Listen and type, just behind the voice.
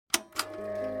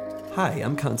Hi,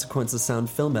 I'm Consequence of Sound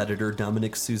film editor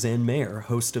Dominic Suzanne Mayer,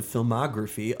 host of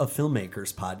Filmography, a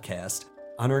filmmakers podcast.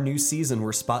 On our new season,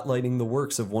 we're spotlighting the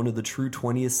works of one of the true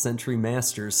 20th century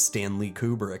masters, Stanley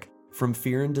Kubrick. From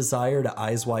Fear and Desire to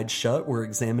Eyes Wide Shut, we're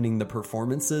examining the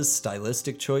performances,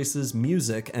 stylistic choices,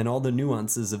 music, and all the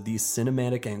nuances of these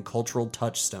cinematic and cultural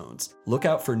touchstones. Look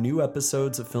out for new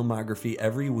episodes of Filmography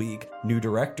every week, new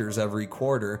directors every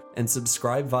quarter, and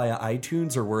subscribe via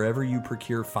iTunes or wherever you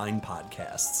procure fine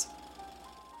podcasts.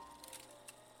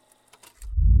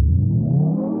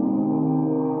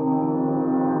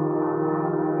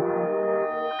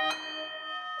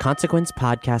 Consequence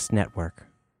Podcast Network.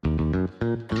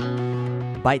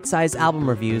 Bite-sized album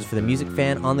reviews for the music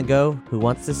fan on the go who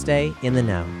wants to stay in the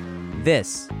know.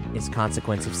 This is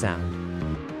Consequence of Sound.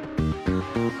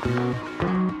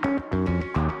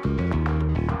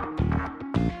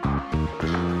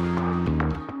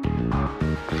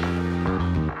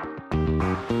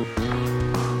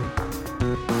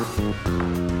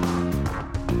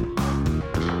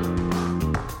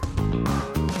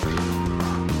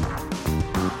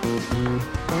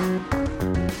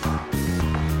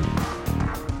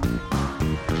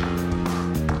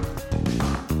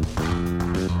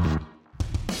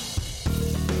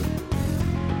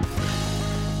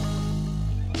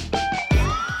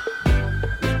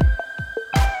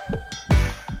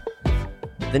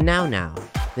 The Now Now,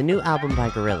 the new album by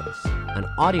Gorillaz, an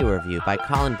audio review by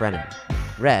Colin Brennan,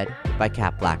 read by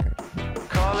Cap Blackard.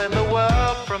 Calling the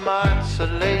world from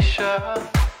isolation,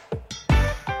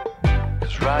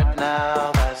 'cause right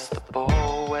now that's the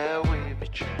ball where we be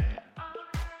trained.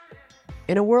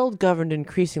 In a world governed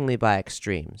increasingly by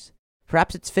extremes,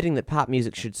 perhaps it's fitting that pop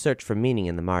music should search for meaning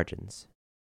in the margins.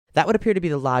 That would appear to be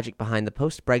the logic behind the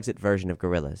post-Brexit version of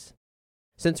Gorillaz.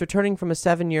 Since returning from a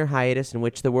 7-year hiatus in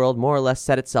which the world more or less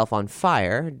set itself on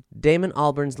fire, Damon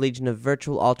Albarn's legion of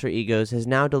virtual alter egos has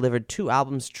now delivered 2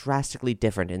 albums drastically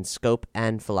different in scope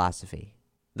and philosophy.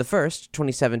 The first,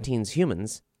 2017's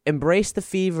Humans, embraced the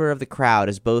fever of the crowd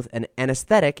as both an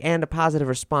aesthetic and a positive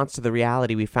response to the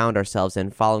reality we found ourselves in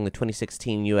following the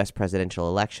 2016 U.S. presidential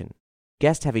election.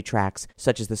 Guest-heavy tracks,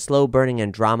 such as the slow-burning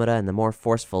Andromeda and the more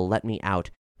forceful Let Me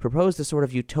Out, proposed a sort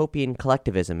of utopian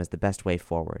collectivism as the best way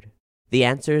forward. The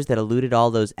answers that eluded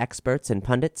all those experts and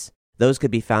pundits, those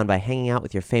could be found by hanging out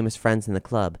with your famous friends in the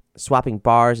club, swapping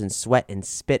bars and sweat and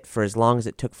spit for as long as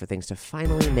it took for things to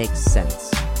finally make sense.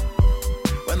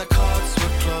 When the cards were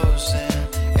closing,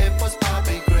 it was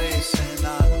Bobby Grace, and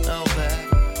I know that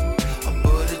I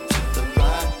put it to the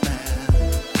right man.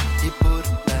 He put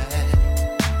it back.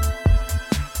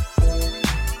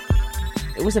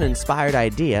 It was an inspired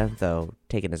idea, though,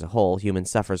 taken as a whole, Human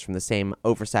suffers from the same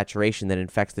oversaturation that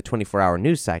infects the 24-hour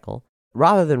news cycle.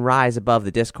 Rather than rise above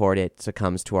the discord, it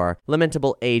succumbs to our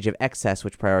lamentable age of excess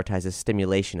which prioritizes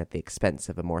stimulation at the expense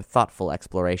of a more thoughtful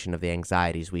exploration of the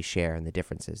anxieties we share and the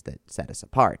differences that set us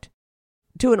apart.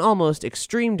 To an almost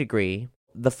extreme degree,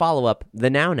 the follow-up, The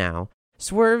Now Now,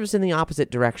 swerves in the opposite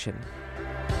direction.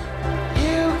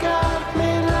 You got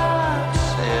me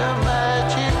lost in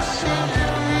Magic City.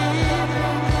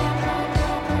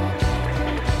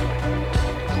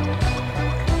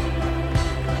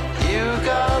 You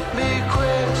got me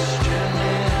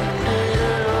questioning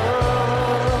it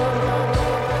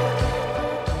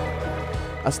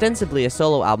all. Ostensibly a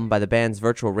solo album by the band's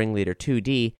virtual ringleader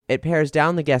 2D, it pares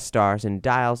down the guest stars and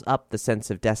dials up the sense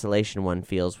of desolation one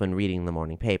feels when reading the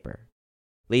morning paper.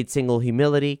 Lead single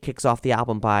Humility kicks off the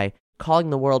album by calling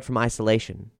the world from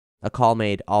isolation, a call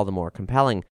made all the more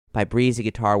compelling by breezy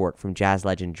guitar work from jazz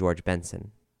legend George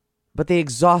Benson. But the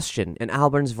exhaustion in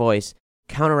Albarn's voice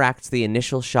counteracts the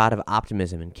initial shot of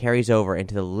optimism and carries over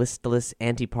into the listless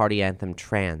anti-party anthem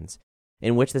Trans,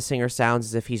 in which the singer sounds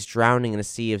as if he's drowning in a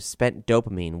sea of spent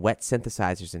dopamine, wet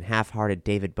synthesizers, and half-hearted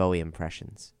David Bowie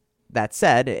impressions. That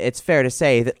said, it's fair to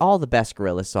say that all the best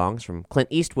Gorillaz songs, from Clint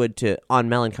Eastwood to On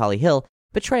Melancholy Hill,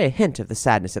 betray a hint of the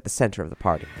sadness at the center of the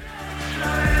party.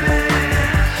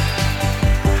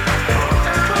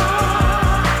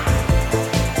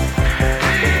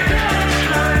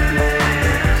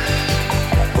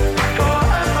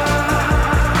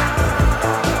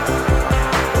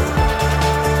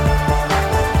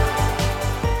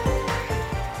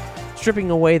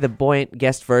 Stripping away the buoyant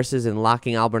guest verses and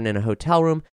locking Albarn in a hotel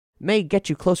room may get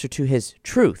you closer to his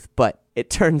truth, but it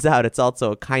turns out it's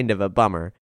also kind of a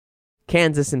bummer.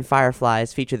 Kansas and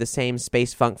Fireflies feature the same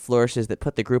space funk flourishes that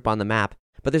put the group on the map,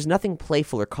 but there's nothing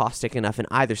playful or caustic enough in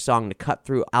either song to cut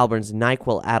through Albarn's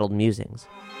NyQuil-addled musings.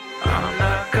 I'm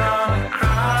not gonna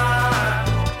cry.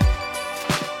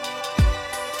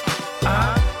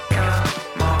 I've got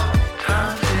more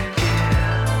time to give.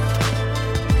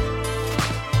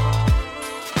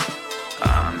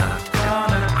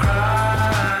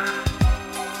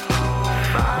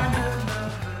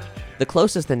 The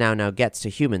closest the Now Now gets to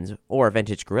humans, or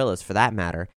vintage Gorillaz for that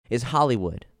matter, is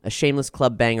Hollywood, a shameless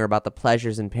club banger about the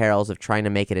pleasures and perils of trying to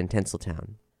make it in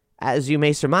Tinseltown. As you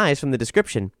may surmise from the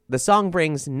description, the song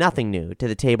brings nothing new to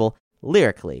the table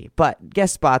lyrically, but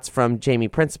guest spots from Jamie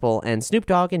Principle and Snoop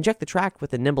Dogg inject the track with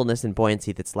the nimbleness and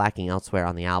buoyancy that's lacking elsewhere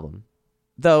on the album.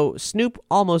 Though Snoop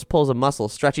almost pulls a muscle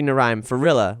stretching to rhyme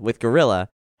Farilla with Gorilla,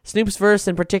 Snoop's verse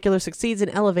in particular succeeds in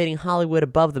elevating Hollywood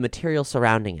above the material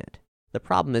surrounding it. The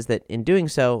problem is that, in doing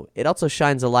so, it also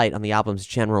shines a light on the album's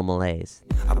general malaise.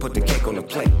 I put the cake on the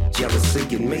plate,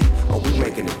 jealousy in me, or we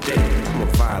making a date. I'ma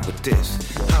vibe with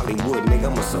this. Hollywood, nigga,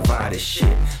 I'ma survive this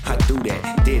shit. I do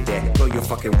that, did that, throw your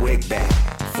fucking wig back.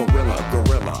 Farilla,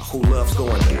 gorilla, who loves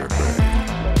going there?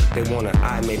 They wanna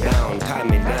eye me down, tie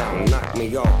me down, knock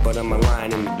me off, but I'm a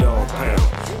lion in the dog pound.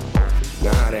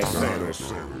 Now how that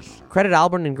sounds? Credit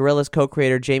Albarn and Gorillaz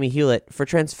co-creator Jamie Hewlett for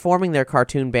transforming their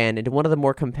cartoon band into one of the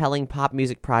more compelling pop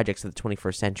music projects of the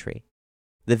 21st century.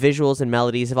 The visuals and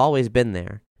melodies have always been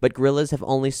there, but Gorillaz have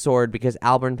only soared because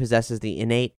Albarn possesses the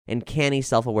innate and canny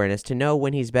self-awareness to know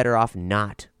when he's better off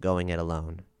not going it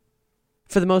alone.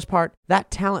 For the most part,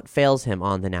 that talent fails him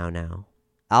on the Now Now.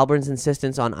 Albarn's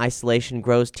insistence on isolation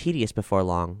grows tedious before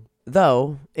long,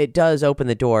 though it does open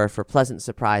the door for pleasant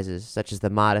surprises such as the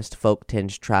modest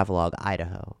folk-tinged travelogue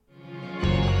Idaho.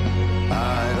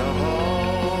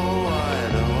 Idaho,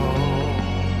 Idaho.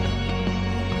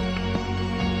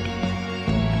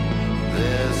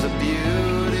 There's a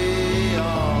beauty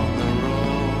on the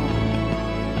road.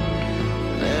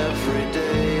 Every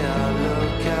day I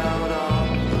look out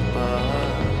on the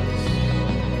bus.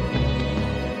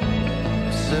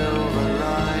 Silver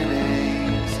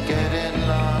linings getting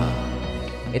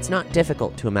lost. It's not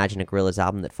difficult to imagine a Gorillaz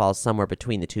album that falls somewhere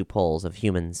between the two poles of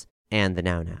Humans and the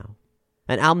Now Now.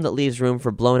 An album that leaves room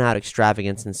for blown-out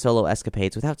extravagance and solo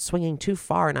escapades without swinging too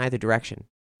far in either direction.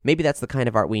 Maybe that's the kind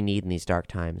of art we need in these dark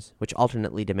times, which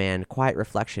alternately demand quiet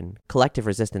reflection, collective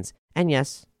resistance, and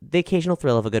yes, the occasional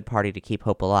thrill of a good party to keep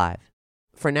hope alive.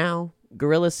 For now,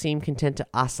 Gorillaz seem content to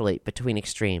oscillate between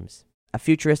extremes, a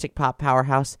futuristic pop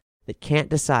powerhouse that can't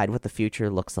decide what the future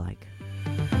looks like.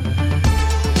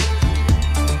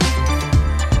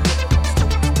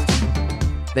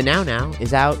 The Now Now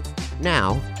is out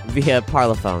now via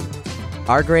Parlophone.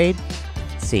 Our grade,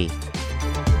 C.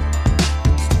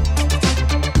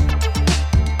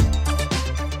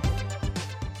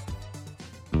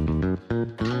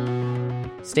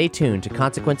 Stay tuned to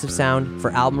Consequence of Sound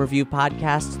for album review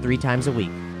podcasts 3 times a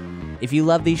week. If you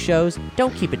love these shows,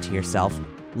 don't keep it to yourself.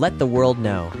 Let the world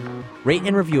know. Rate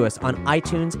and review us on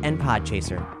iTunes and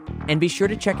Podchaser. And be sure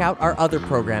to check out our other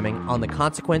programming on the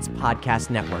Consequence Podcast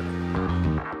Network.